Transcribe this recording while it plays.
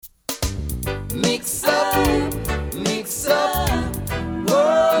Mix up,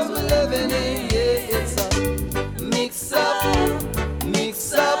 world we're living in, yeah, it's a mix up,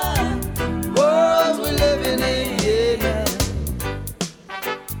 world we're living in, yeah.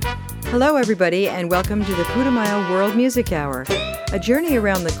 Hello everybody and welcome to the Putumayo World Music Hour, a journey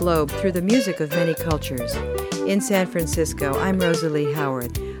around the globe through the music of many cultures. In San Francisco, I'm Rosalie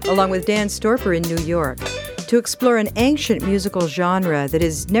Howard, along with Dan Storper in New York, to explore an ancient musical genre that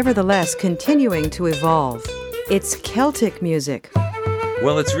is nevertheless continuing to evolve. It's Celtic music.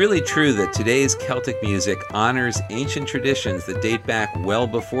 Well, it's really true that today's Celtic music honors ancient traditions that date back well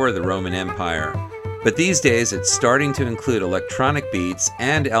before the Roman Empire. But these days, it's starting to include electronic beats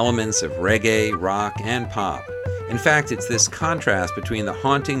and elements of reggae, rock, and pop. In fact, it's this contrast between the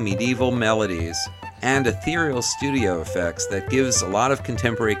haunting medieval melodies and ethereal studio effects that gives a lot of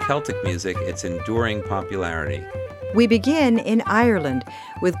contemporary Celtic music its enduring popularity. We begin in Ireland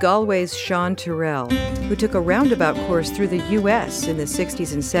with Galway's Sean Tyrrell, who took a roundabout course through the U.S. in the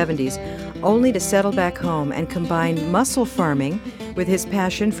 60s and 70s, only to settle back home and combine mussel farming with his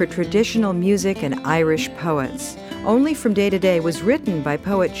passion for traditional music and Irish poets. Only from Day to Day was written by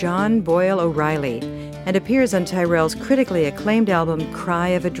poet John Boyle O'Reilly and appears on Tyrrell's critically acclaimed album Cry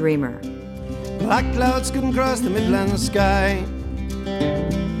of a Dreamer. Black clouds couldn't cross the Midland sky.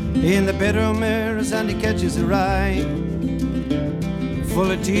 In the bedroom mirrors and he catches a ride, full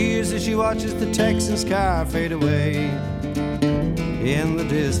of tears as she watches the Texan's car fade away in the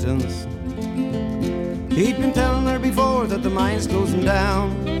distance. He'd been telling her before that the mine's closing down.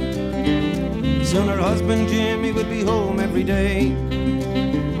 Soon her husband Jimmy would be home every day.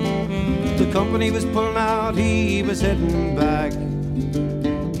 The company was pulling out, he was heading back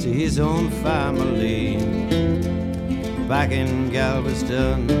to his own family back in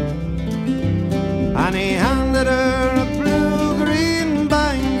Galveston. And he handed her a blue-green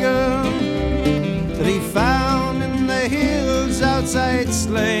bangle that he found in the hills outside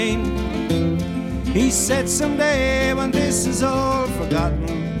Slane. He said someday when this is all forgotten,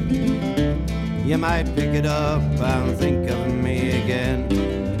 you might pick it up and think of me again.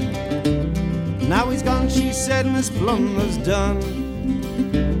 Now he's gone, she said, and his plum was done,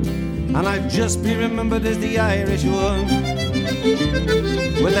 and I'd just be remembered as the Irish one.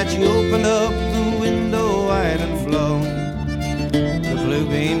 Well, that she opened up the window wide and flung the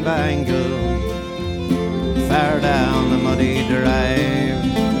blue-green bangle far down the muddy drive.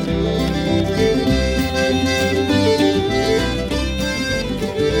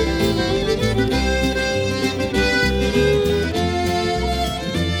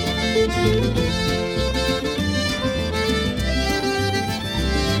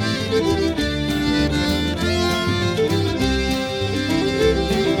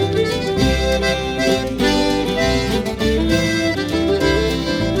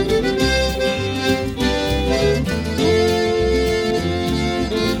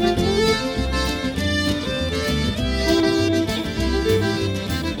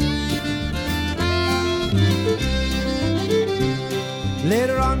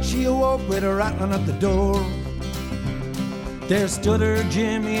 Later on she awoke with a rattling at the door. There stood her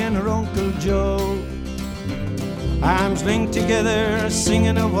Jimmy and her Uncle Joe, arms linked together,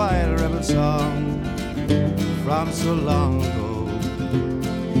 singing a wild rebel song from so long ago.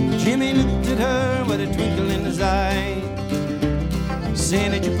 Jimmy looked at her with a twinkle in his eye,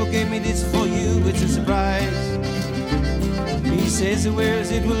 saying that you gave me this for you, it's a surprise. He says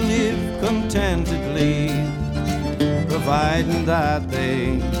where's it will live contentedly, providing that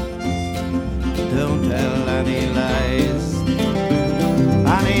they don't tell any lies.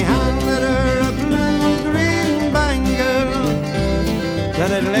 And he handed her a blue-green bangle that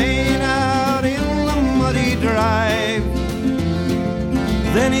had lain out in the muddy drive.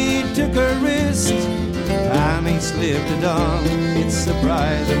 Then he took her wrist and he slipped it on. It's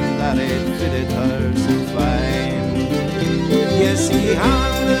surprising that it fitted her so fine. Yes, he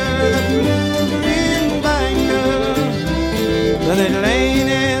handed her a blue-green bangle that had lain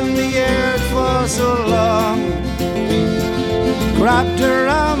in the earth for so long. Wrapped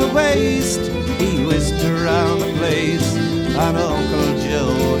around the waist, he whisked around the place, and Uncle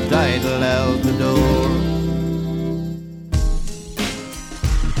Joe diddled out the door.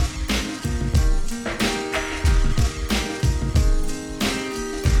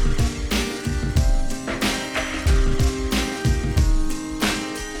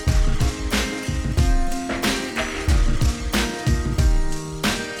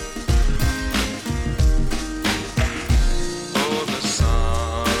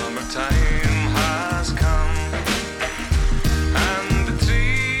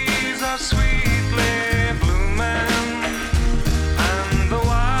 Sweet play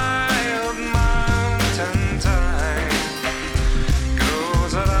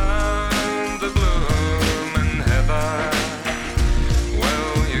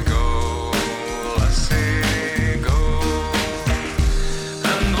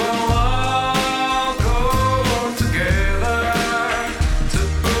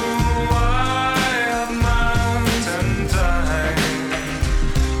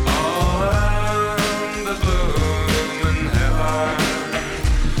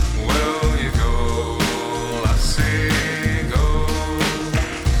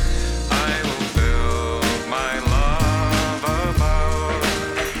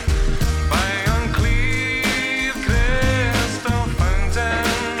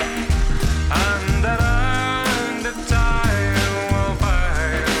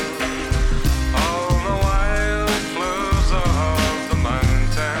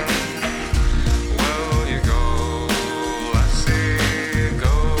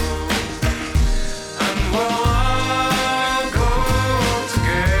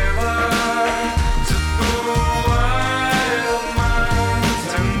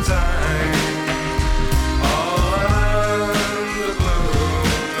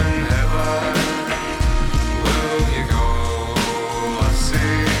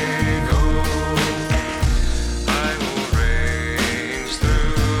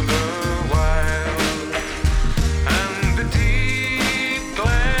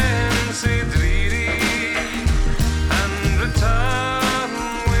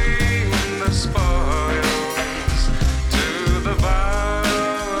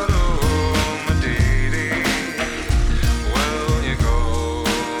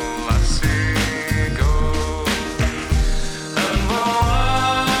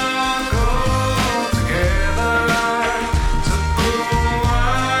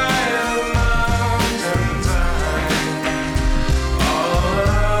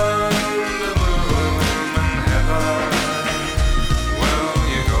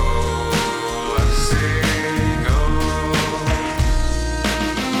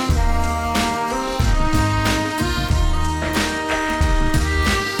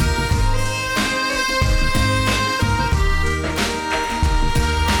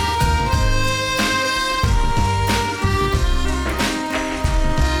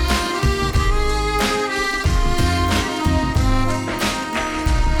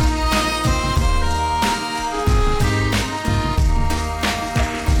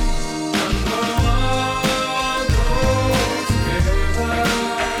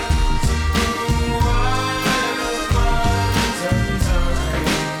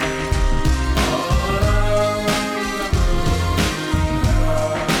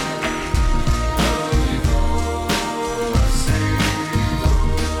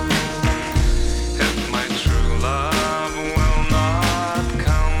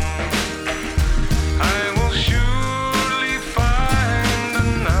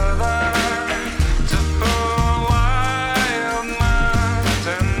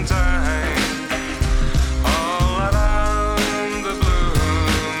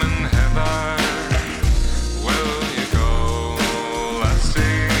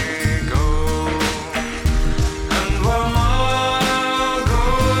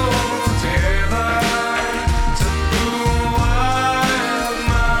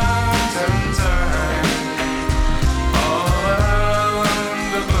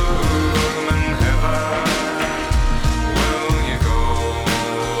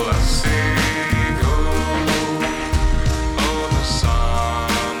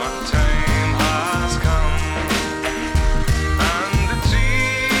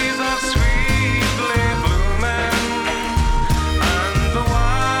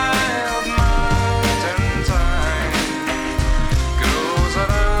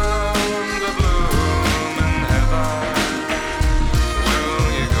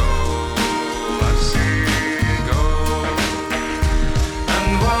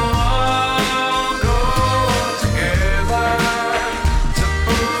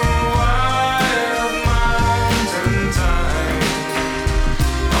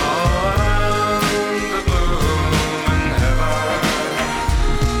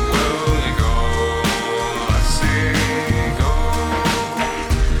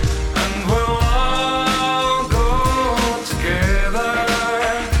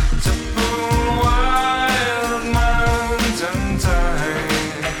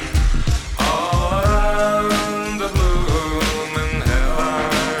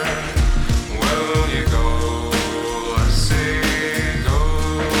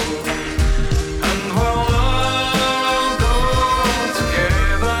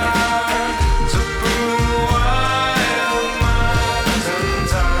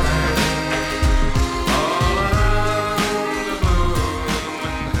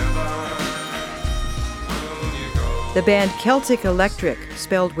The band Celtic Elektrik,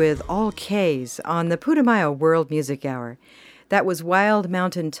 spelled with all Ks, on the Putumayo World Music Hour. That was Wild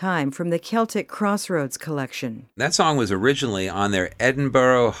Mountain Thyme from the Celtic Crossroads collection. That song was originally on their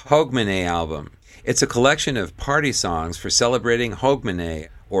Edinburgh Hogmanay album. It's a collection of party songs for celebrating Hogmanay,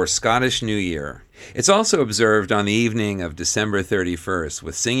 or Scottish New Year. It's also observed on the evening of December 31st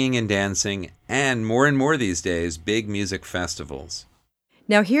with singing and dancing, and more these days, big music festivals.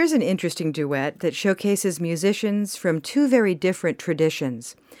 Now here's an interesting duet that showcases musicians from two very different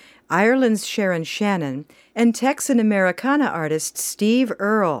traditions. Ireland's Sharon Shannon and Texan-Americana artist Steve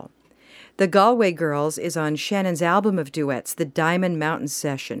Earle. The Galway Girls is on Shannon's album of duets, The Diamond Mountain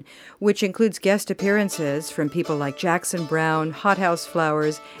Session, which includes guest appearances from people like Jackson Browne, Hothouse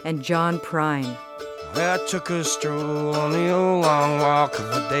Flowers, and John Prine. I took a stroll on the old long walk of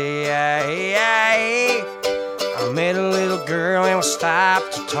the day. I met a little girl and we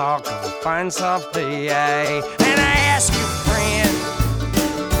stopped to talk of a fine soft day. And I asked your friend,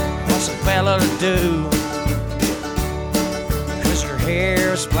 what's a fella to do? 'Cause her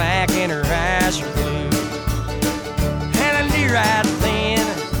hair is black and her eyes are blue. And I knew right then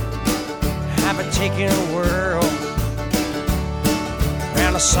I've been taking a whirl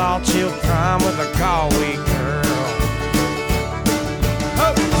around a Salt Hill prom with a Galway girl.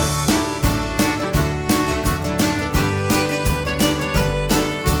 Oh!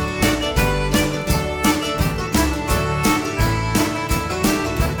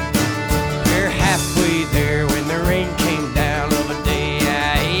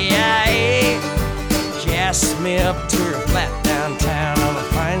 me up to her flat downtown on a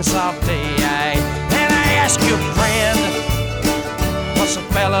fine soft day. And I asked you, friend, what's a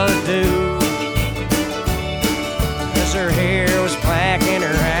fella to do? 'Cause her hair was black and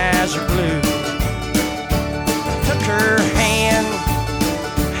her eyes were blue. I took her hand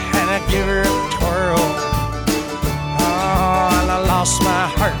and I give her a twirl. Oh, and I lost my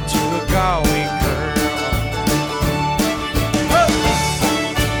heart to a Galway girl.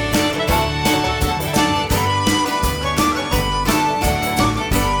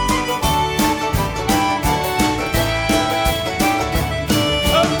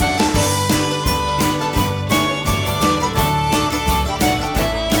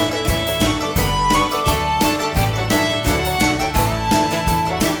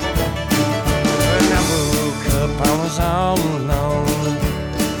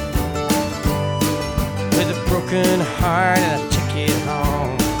 Heart and a ticket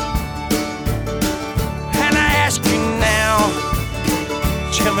home. And I ask you now,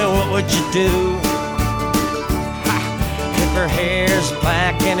 tell me what would you do if her hair's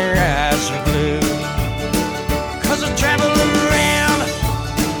black and her eyes are blue? 'Cause I've traveled around,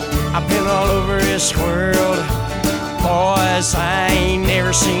 I've been all over this world. Boys, I ain't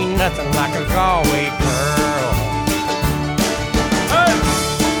never seen nothing like a Galway girl.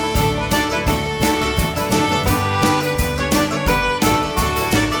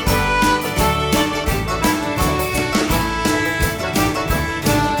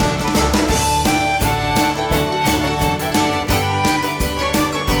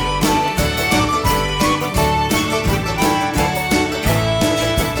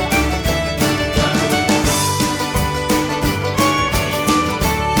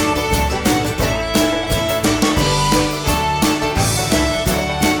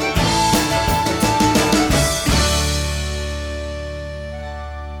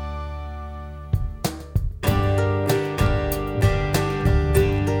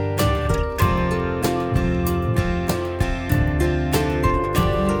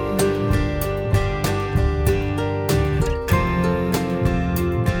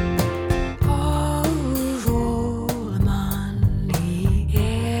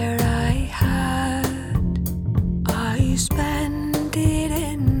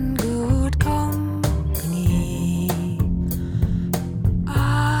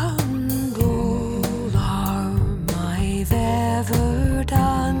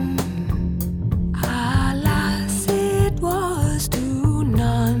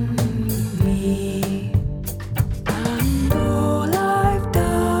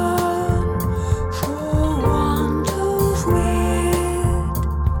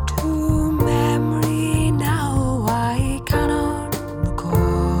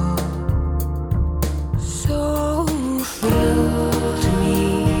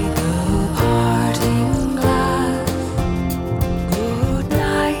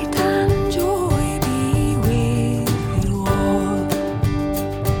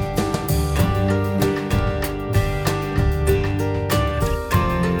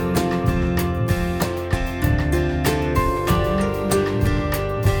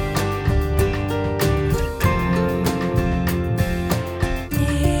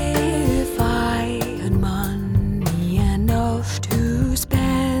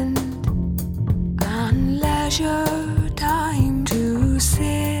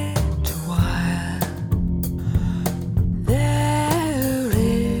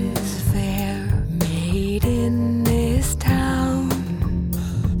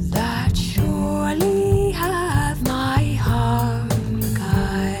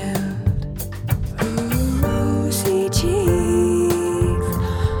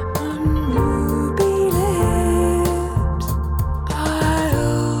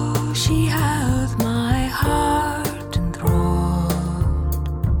 She hath my heart.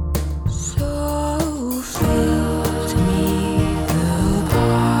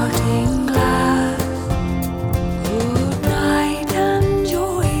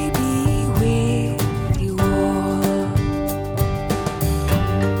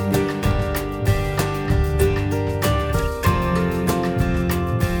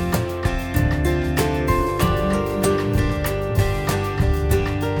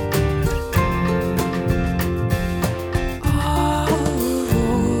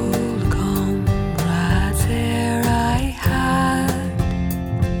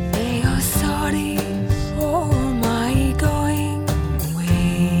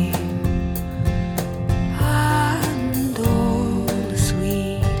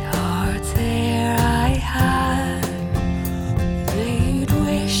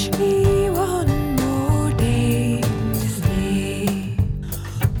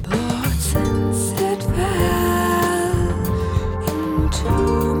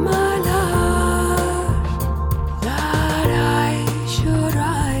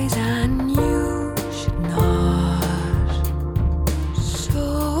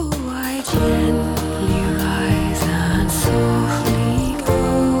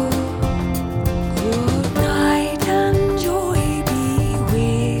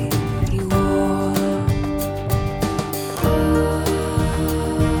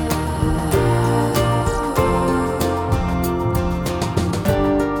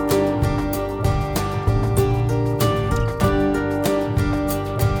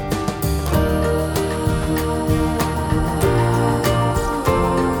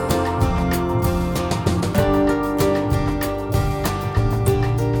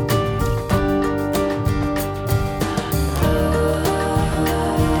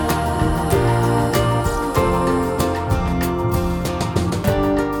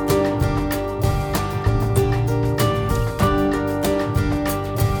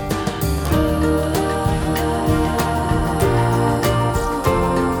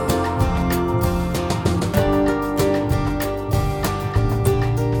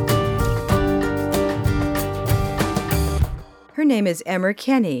 name is Emer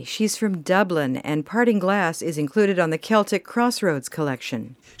Kenny. She's from Dublin, and Parting Glass is included on the Celtic Crossroads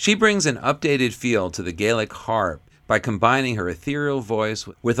collection. She brings an updated feel to the Gaelic harp by combining her ethereal voice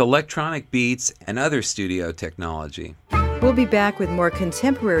with electronic beats and other studio technology. We'll be back with more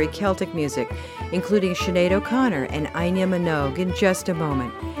contemporary Celtic music, including Sinead O'Connor and Aine Minogue in just a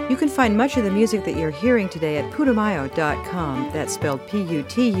moment. You can find much of the music that you're hearing today at putumayo.com. That's spelled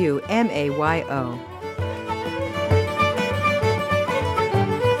Putumayo.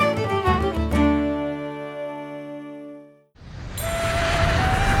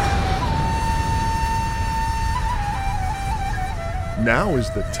 Now is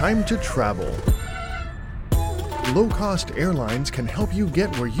the time to travel. Low-cost airlines can help you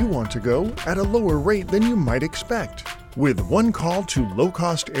get where you want to go at a lower rate than you might expect. With one call to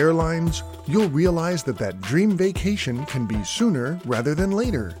low-cost airlines, you'll realize that dream vacation can be sooner rather than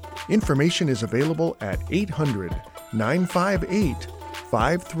later. Information is available at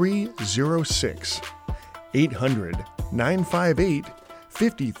 800-958-5306.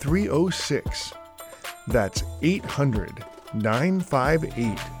 800-958-5306. That's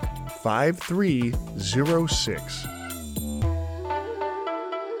 800-958-5306.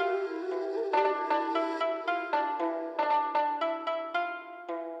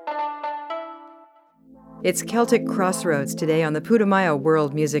 It's Celtic Crossroads today on the Putumayo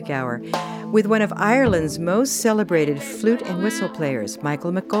World Music Hour with one of Ireland's most celebrated flute and whistle players,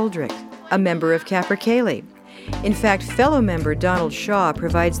 Michael McGoldrick, a member of Capercaillie. In fact, fellow member Donald Shaw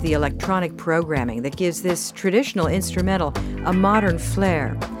provides the electronic programming that gives this traditional instrumental a modern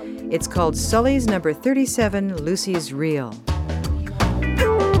flair. It's called Sully's No. 37, Lucy's Reel.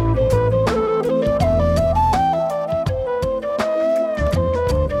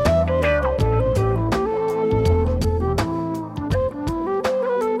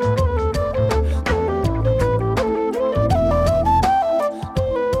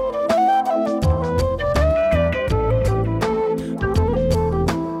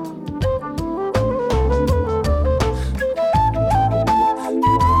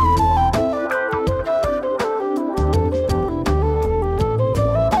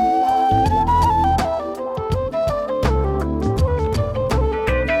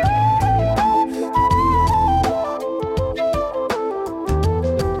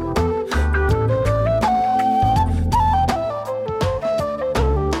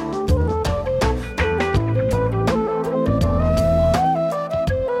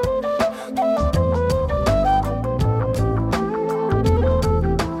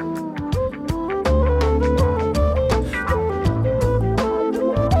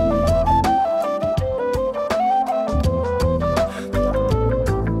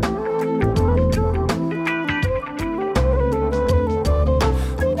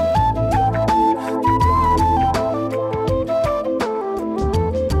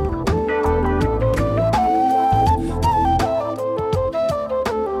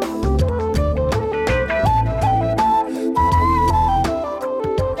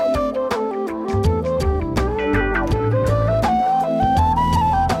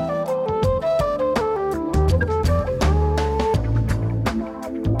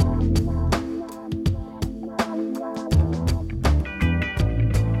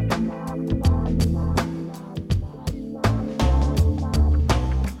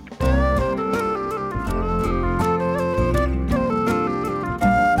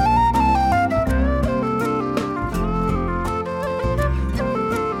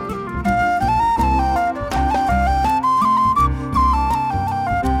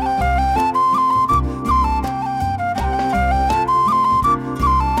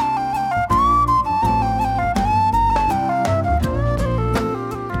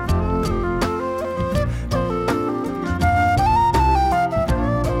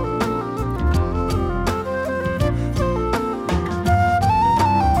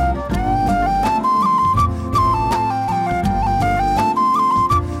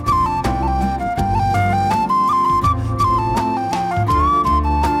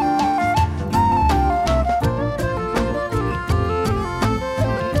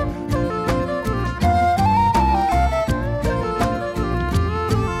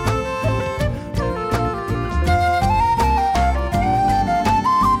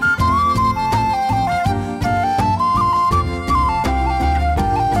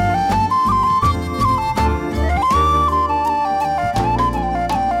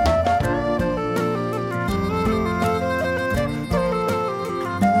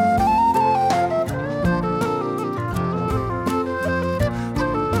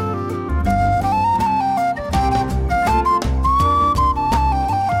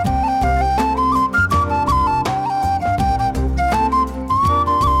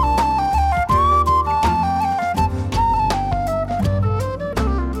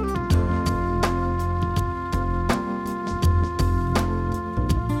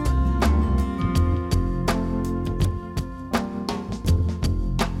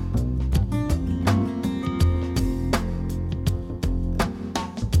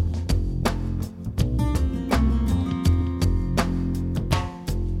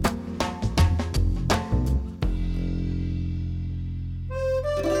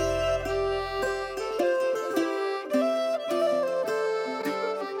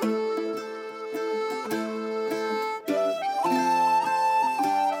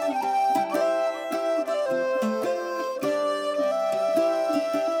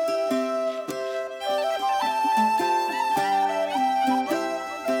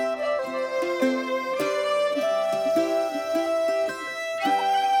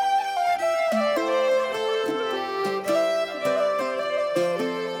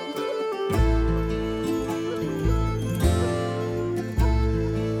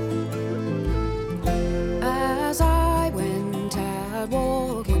 out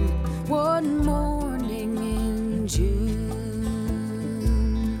walking one morning in June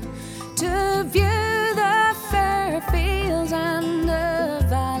to view the fair fields and the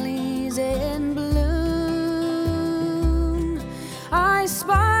valleys in bloom. I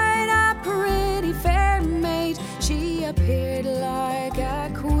spied a pretty fair maid, she appeared like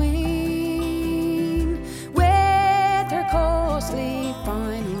a queen, with her costly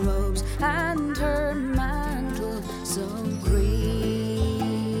fine robes and her mantle so green.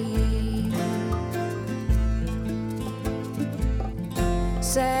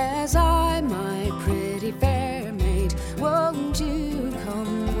 Says I, my pretty fair maid, won't you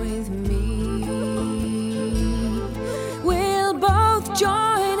come with me? We'll both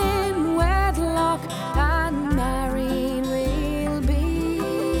join in wedlock and married we'll be.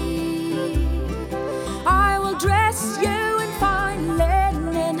 I will dress you in fine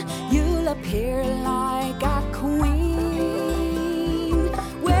linen, you'll appear like a queen,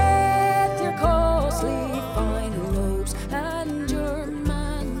 with your costly fine robes and your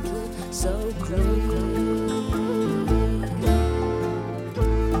mantle so green.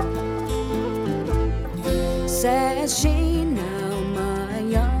 Says she, now my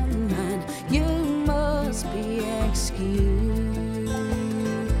young man, you must be excused,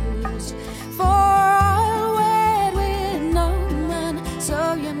 for I'll wed with no man,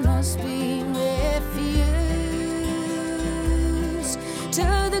 so you must be refused.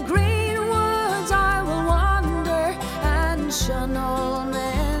 To the green woods I will wander and shun all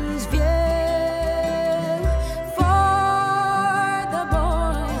men's view, for the boy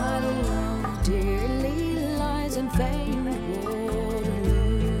I love dearly lies in famed Waterloo.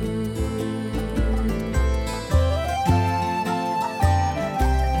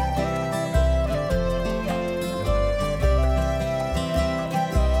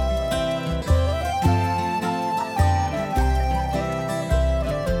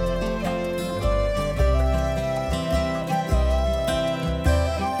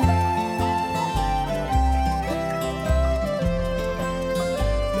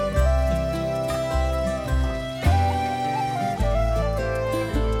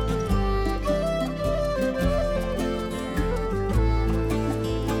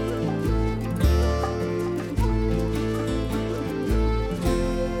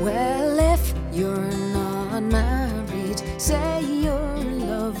 Well, if you're not married, say your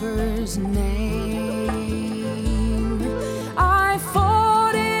lover's name. I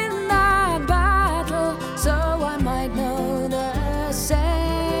fought in that battle, so I might know the same.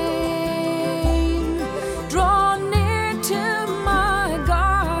 Draw near to my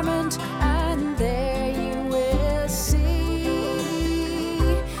garment, and there you will see.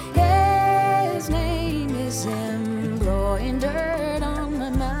 His name is embroidered on my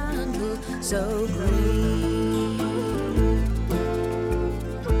mantle so green.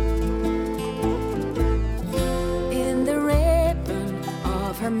 In the ribbon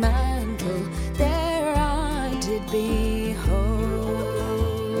of her mantle, there I did behold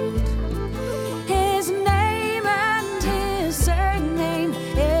his name and his surname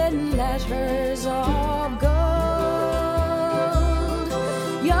in letters of gold.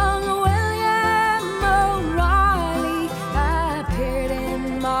 Young William O'Reilly appeared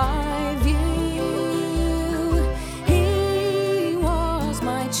in my view. He was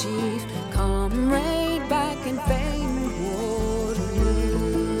my chief comrade back in famed Waterloo.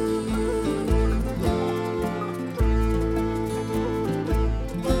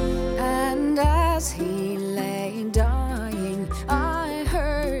 And as he lay dying, I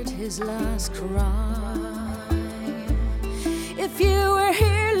heard his last cry. If you were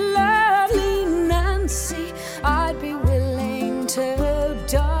here, lovely Nancy, I'd be willing to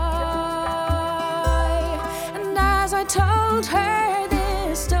die. And as I told her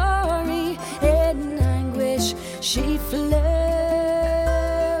this story, in anguish she flew.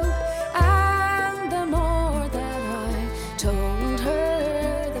 And the more that I told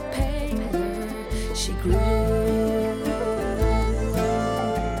her, the paler she grew.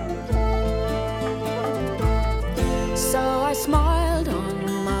 So I smiled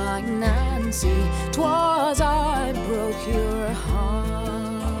on my Nancy, 'twas I broke your heart.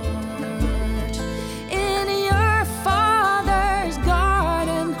 In your father's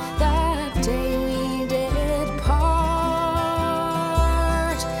garden that day we did part.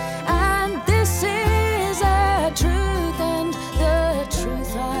 And this is a truth, and the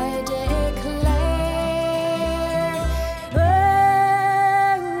truth I declare. Oh,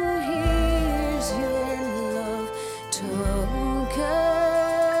 here's your love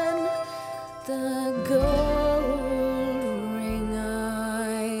token, the gold ring I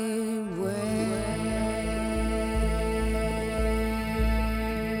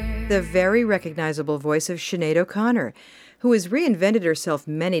the very recognizable voice of Sinead O'Connor, who has reinvented herself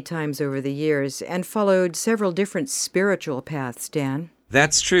many times over the years and followed several different spiritual paths, Dan.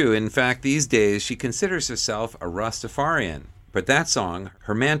 That's true. In fact, these days she considers herself a Rastafarian. But that song,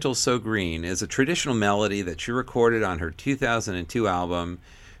 Her Mantle So Green, is a traditional melody that she recorded on her 2002 album,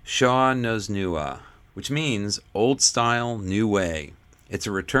 Sean-Nos Nua, which means Old Style, New Way. It's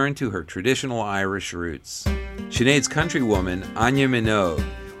a return to her traditional Irish roots. Sinead's countrywoman, Aine Minogue,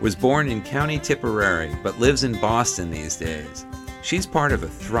 was born in County Tipperary but lives in Boston these days. She's part of a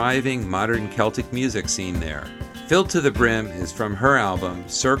thriving modern Celtic music scene there. Filled to the Brim is from her album,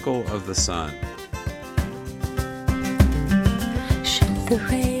 Circle of the Sun. Should the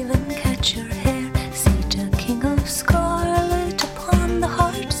raven catch your hair, seat a king of scarlet upon the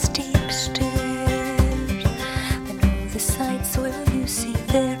heart's steep stairs, then all the sights will you see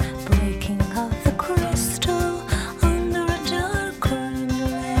there, breaking of the crystal under a dark green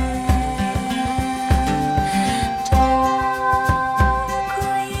land. Dark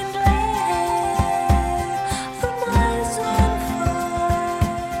green land, for miles on fire,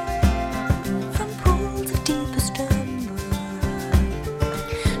 from pools of deepest amber.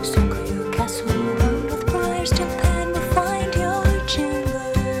 Circle your castle round with briars till Pan will find your chamber.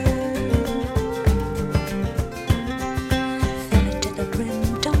 Fill it to the brim,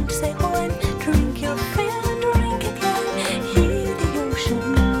 don't say when. Drink your fill and drink again. Hear the ocean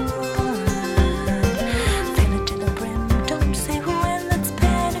roar. Fill it to the brim, don't say when. That's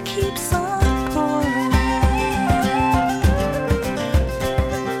Pan who keeps on pouring.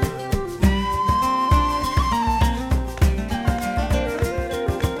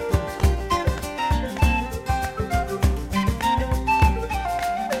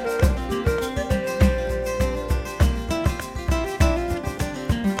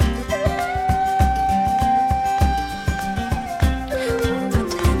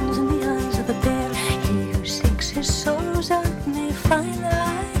 Hold hands in the eyes of the bear. He who seeks his sorrows out may find the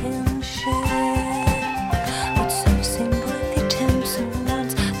lion's share. But some sing brightly temps and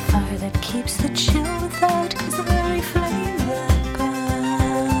lands, the fire that keeps the chill without is the very flame that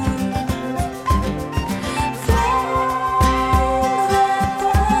burns. Flame that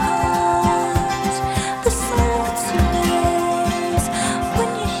burns, the silence lays when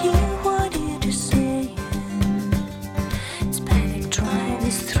you hear what it is saying. It's panic drive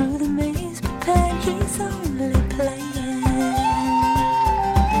is through the maze, but Pan he's only playing.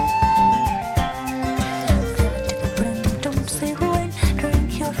 Fill it to the brim, don't say when.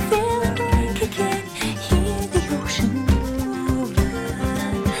 Drink your fill and drink again. Hear the ocean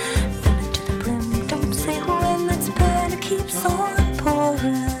roaring. Fill it to the brim, don't say when. That's Pan who keeps on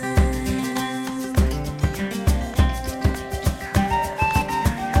pouring.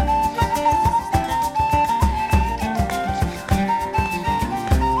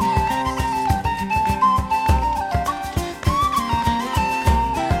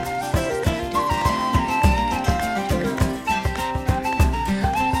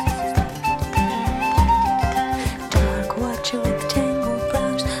 Dark watcher with tangled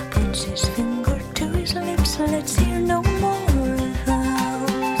brows puts his finger to his lips. Let's hear no more of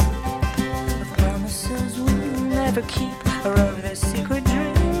vows, of promises we'll never keep, or of the secret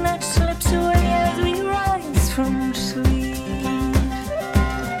dream that slips away as we rise from sleep.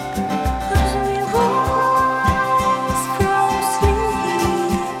 As we rise from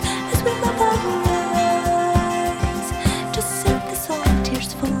sleep, as we hope our rise to set the salt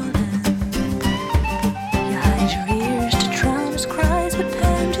tears falling. You hide your ears to drown his cries, but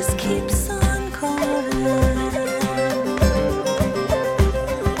Pan just keeps on calling.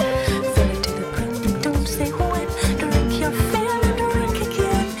 Fill it to the brim, don't say when. Drink your fill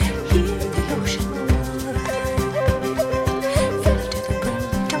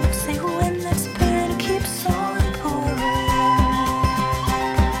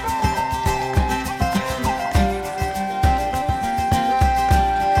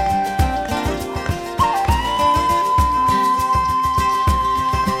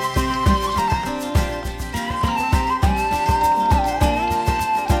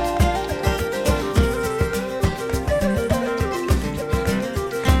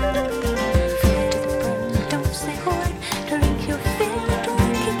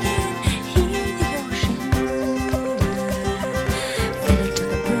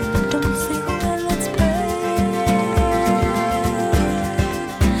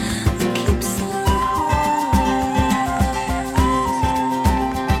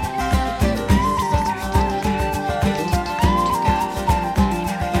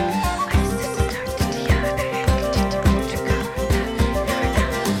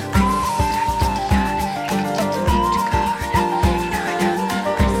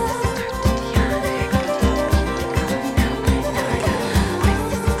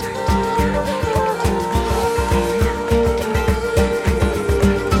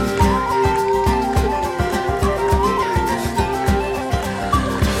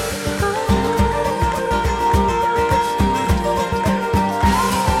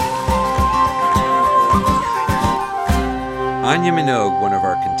Aine Minogue, one of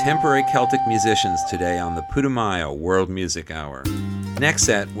our contemporary Celtic musicians today on the Putumayo World Music Hour. Next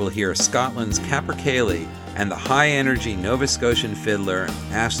set, we'll hear Scotland's Capercaillie and the high-energy Nova Scotian fiddler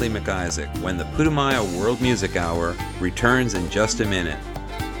Ashley McIsaac when the Putumayo World Music Hour returns in just a minute.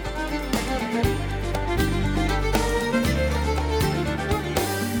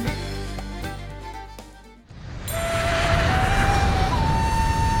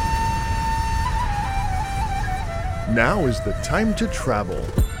 Now is the time to travel.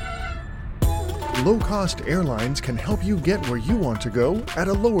 Low-cost airlines can help you get where you want to go at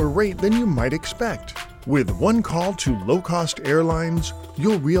a lower rate than you might expect. With one call to low-cost airlines,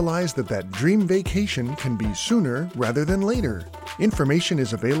 you'll realize that dream vacation can be sooner rather than later. Information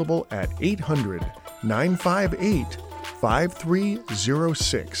is available at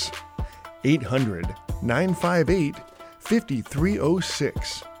 800-958-5306.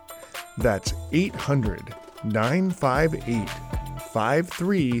 800-958-5306. That's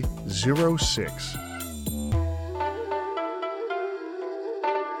 800-958-5306.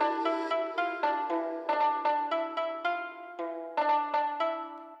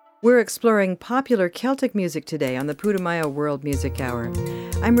 We're exploring popular Celtic music today on the Putumayo World Music Hour.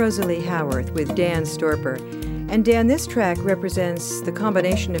 I'm Rosalie Howarth with Dan Storper. And Dan, this track represents the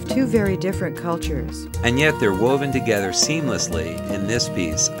combination of two very different cultures. And yet they're woven together seamlessly in this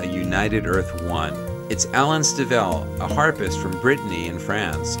piece, A United Earth One. It's Alan Stivell, a harpist from Brittany in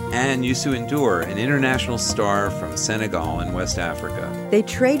France, and Youssou N'Dour, an international star from Senegal in West Africa. They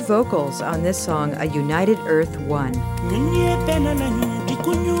trade vocals on this song, A United Earth One.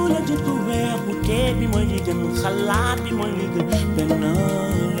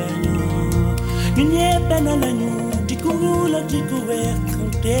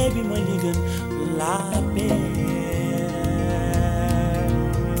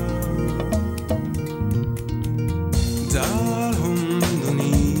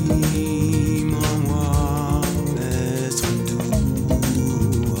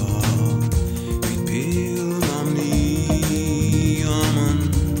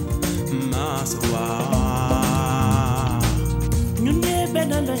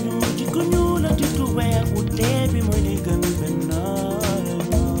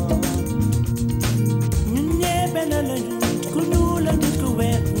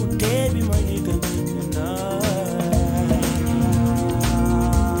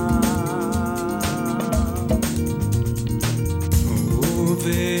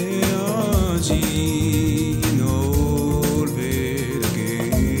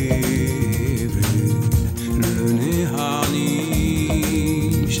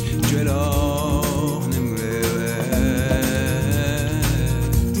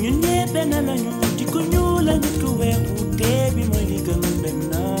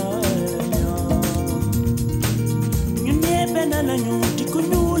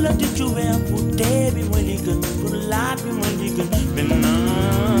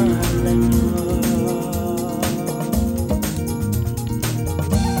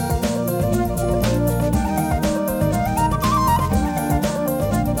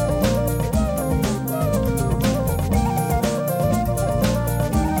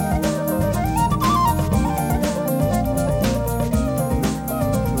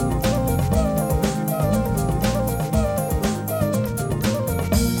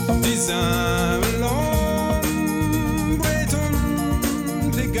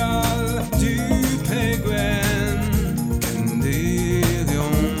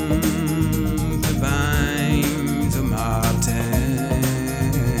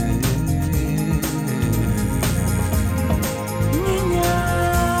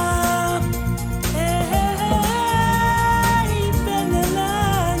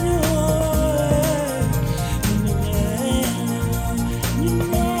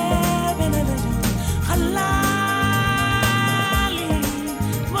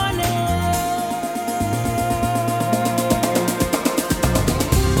 Money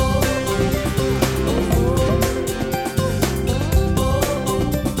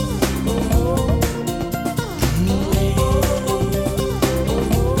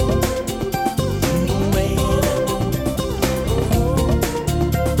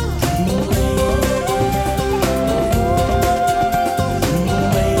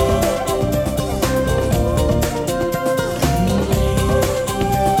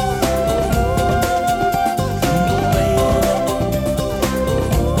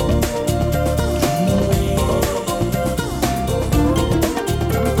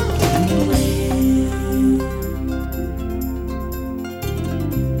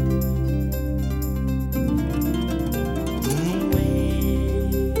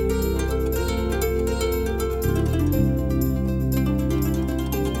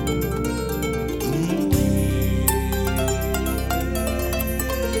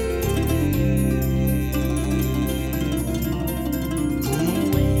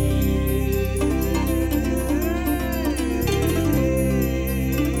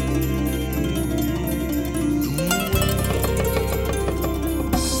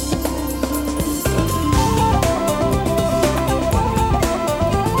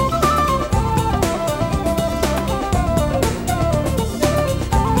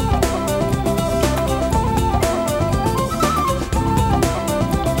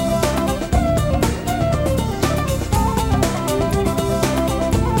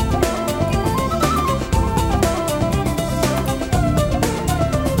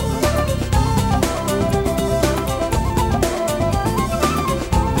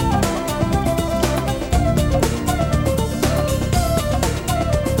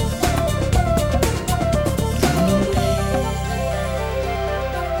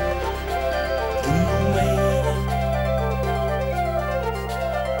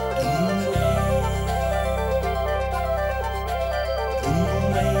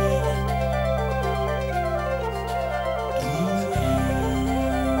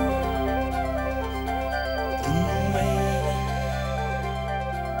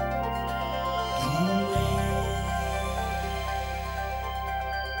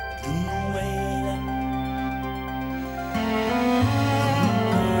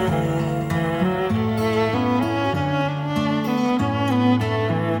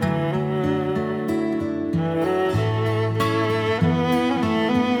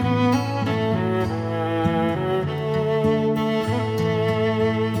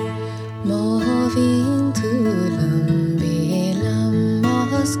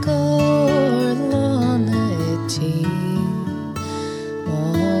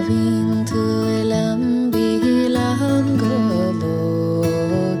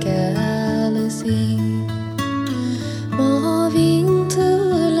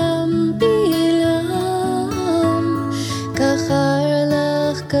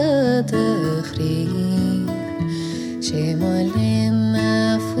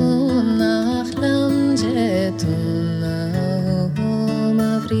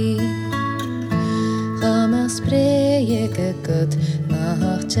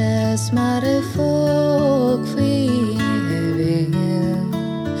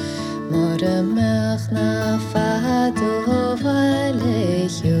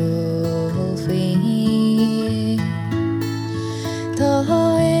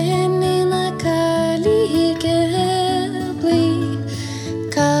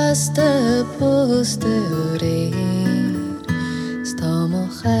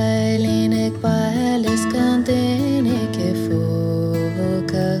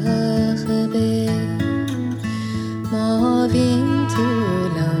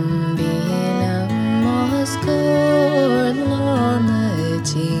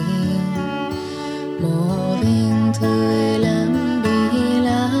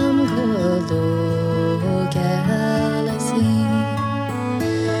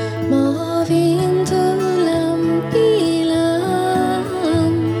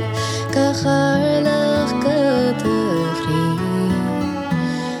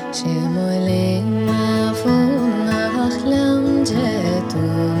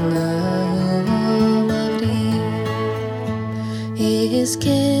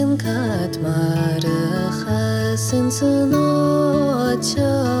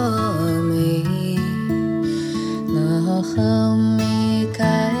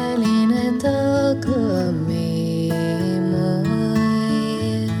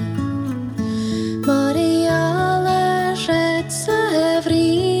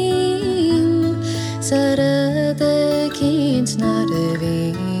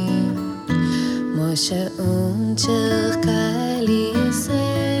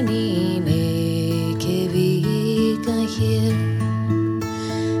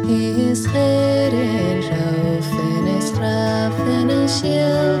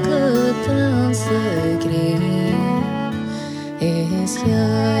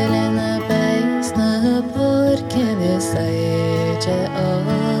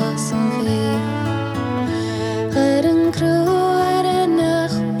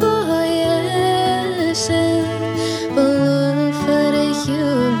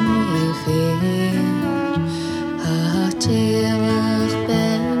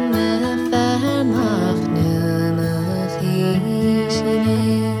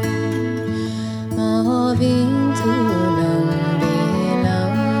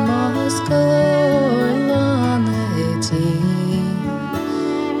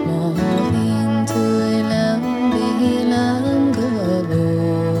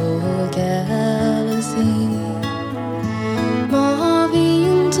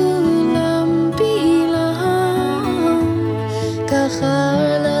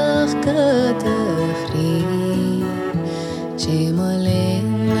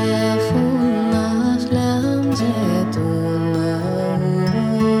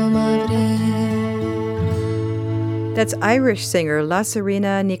That's Irish singer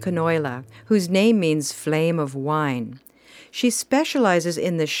Lasairfhiona Ni Chonaola, whose name means flame of wine. She specializes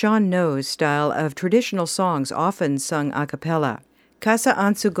in the Sean-Nos style of traditional songs often sung a cappella. Casa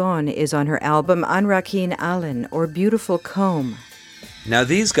Ansugon is on her album An Raicin Alainn, or Beautiful Comb. Now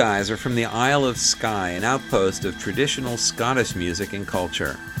these guys are from the Isle of Skye, an outpost of traditional Scottish music and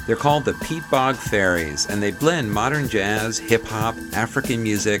culture. They're called the Peatbog Faeries, and they blend modern jazz, hip-hop, African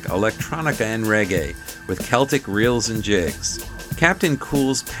music, electronica, and reggae with Celtic reels and jigs. Captain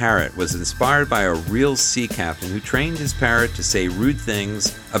Cool's parrot was inspired by a real sea captain who trained his parrot to say rude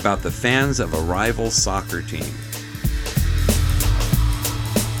things about the fans of a rival soccer team.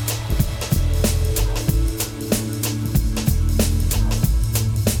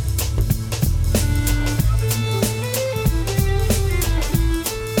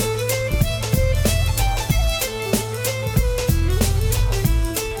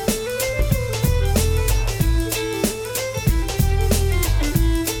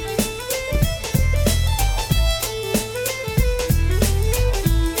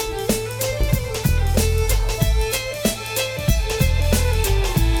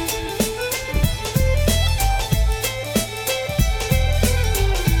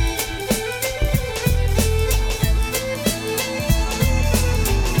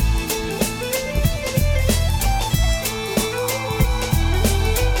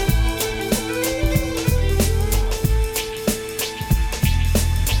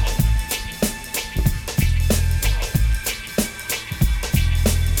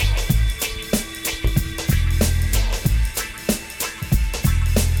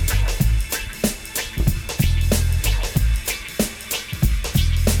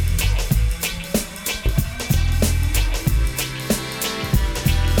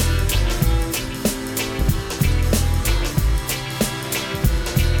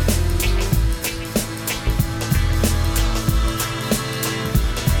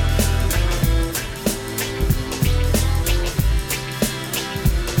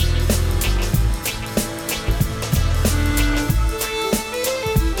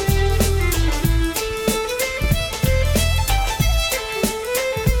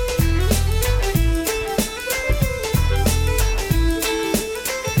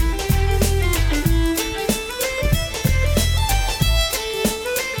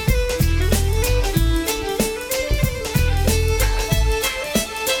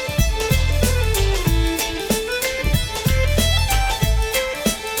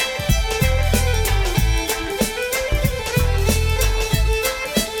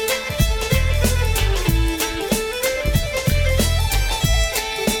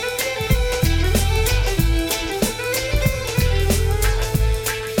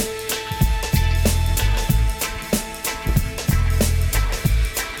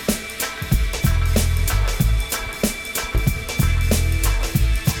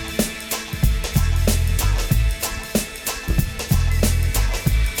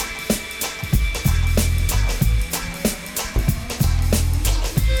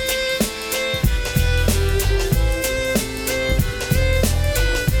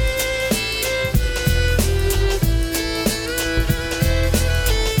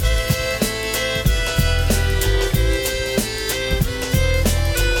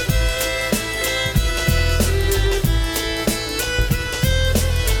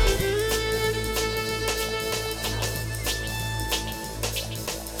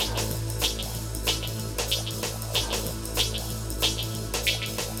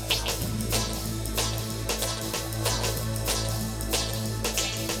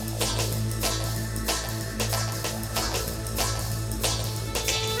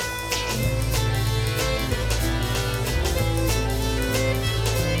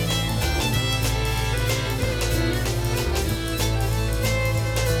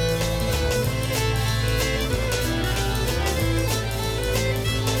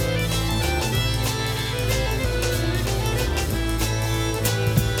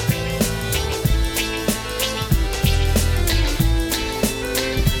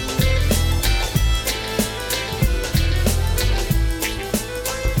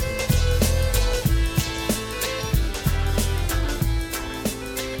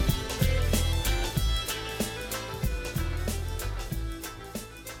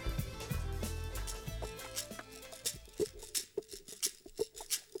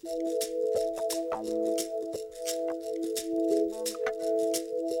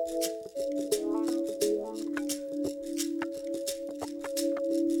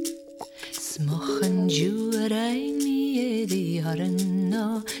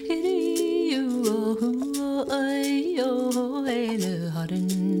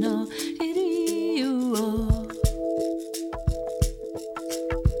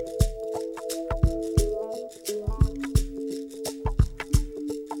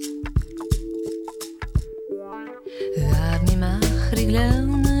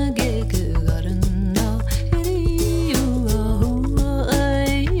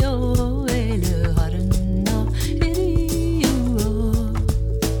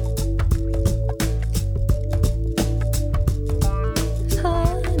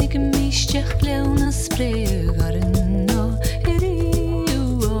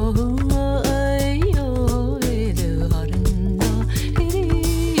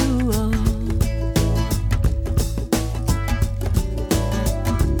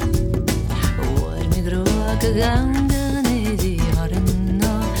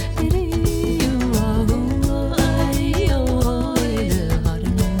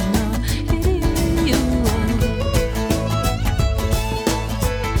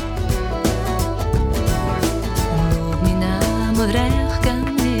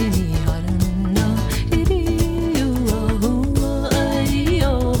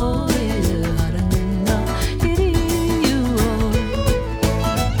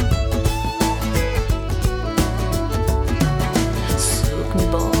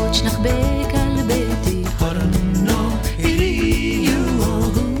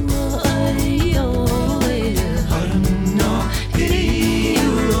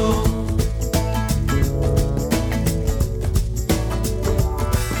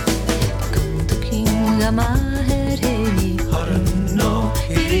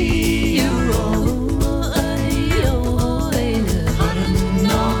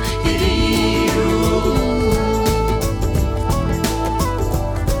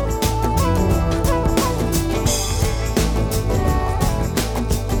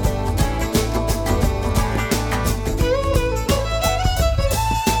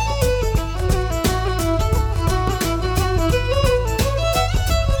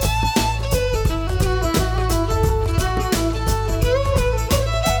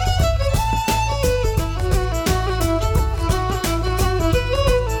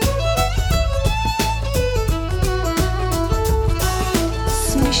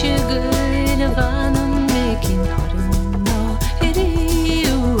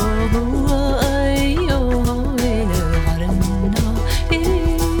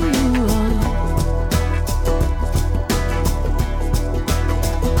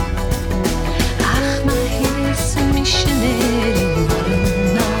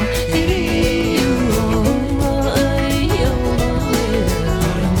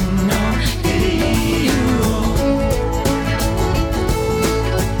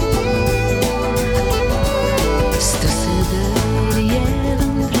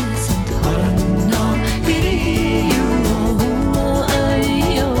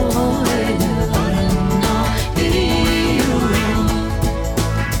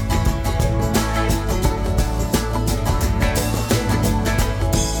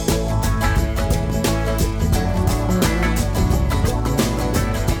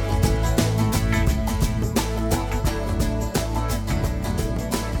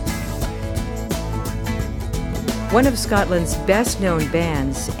 One of Scotland's best-known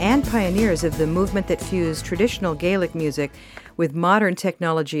bands and pioneers of the movement that fused traditional Gaelic music with modern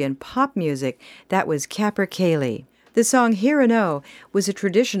technology and pop music, that was Capper Cayley. The song Hoireann O was a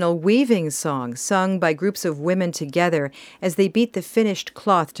traditional weaving song sung by groups of women together as they beat the finished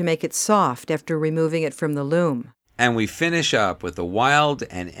cloth to make it soft after removing it from the loom. And we finish up with a wild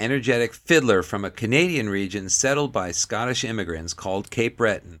and energetic fiddler from a Canadian region settled by Scottish immigrants called Cape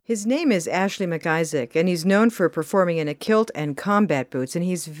Breton. His name is Ashley McIsaac, and he's known for performing in a kilt and combat boots, and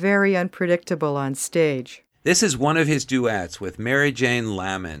he's very unpredictable on stage. This is one of his duets with Mary Jane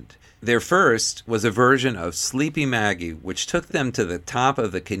Lamond. Their first was a version of Sleepy Maggie, which took them to the top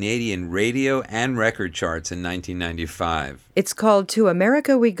of the Canadian radio and record charts in 1995. It's called To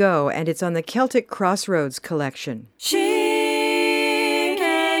America We Go, and it's on the Celtic Crossroads collection.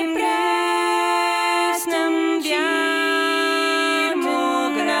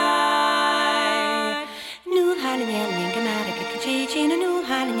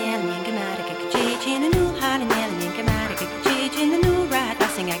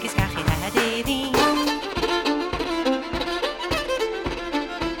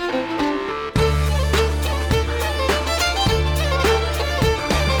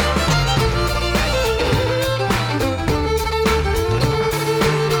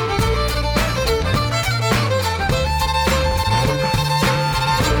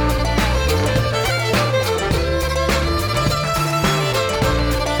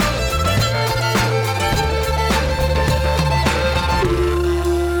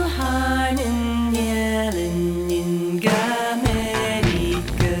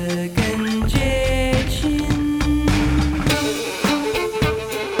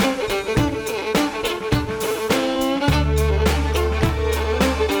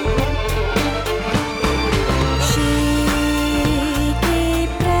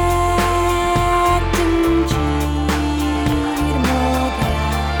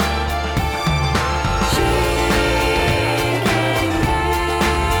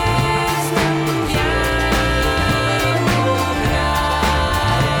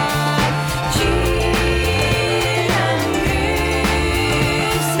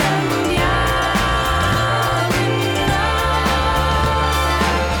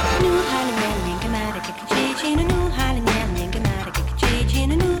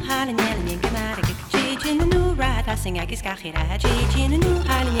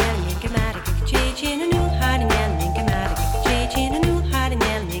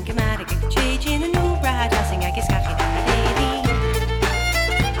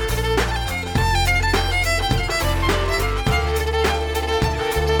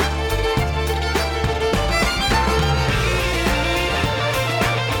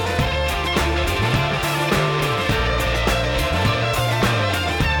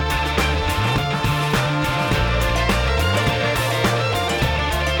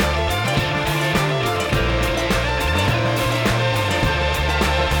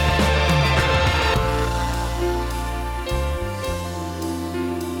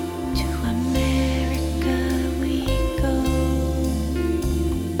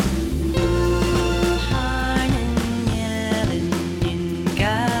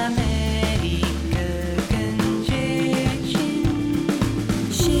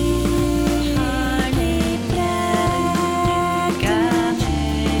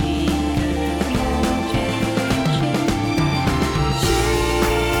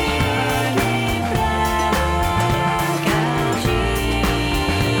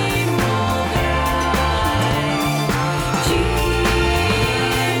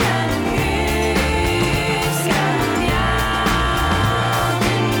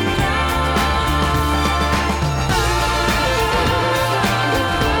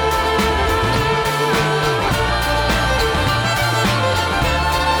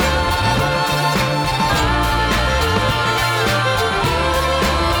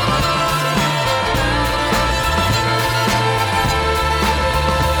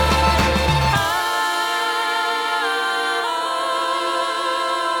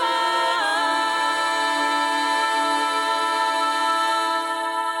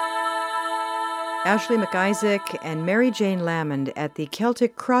 Ashley McIsaac and Mary Jane Lamond at the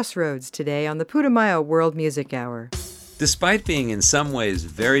Celtic Crossroads today on the Putumayo World Music Hour. Despite being in some ways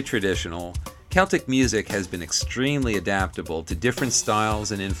very traditional, Celtic music has been extremely adaptable to different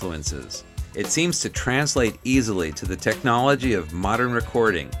styles and influences. It seems to translate easily to the technology of modern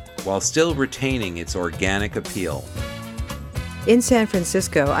recording while still retaining its organic appeal. In San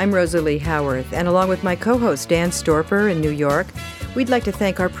Francisco, I'm Rosalie Howarth, and along with my co-host Dan Storper in New York, we'd like to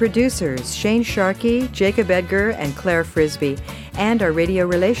thank our producers, Shane Sharkey, Jacob Edgar, and Claire Frisbee, and our radio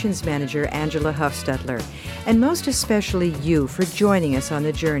relations manager, Angela Huffstutler, and most especially you for joining us on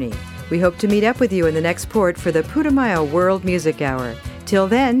the journey. We hope to meet up with you in the next port for the Putumayo World Music Hour. Till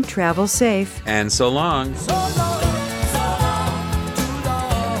then, travel safe. And so long. So long.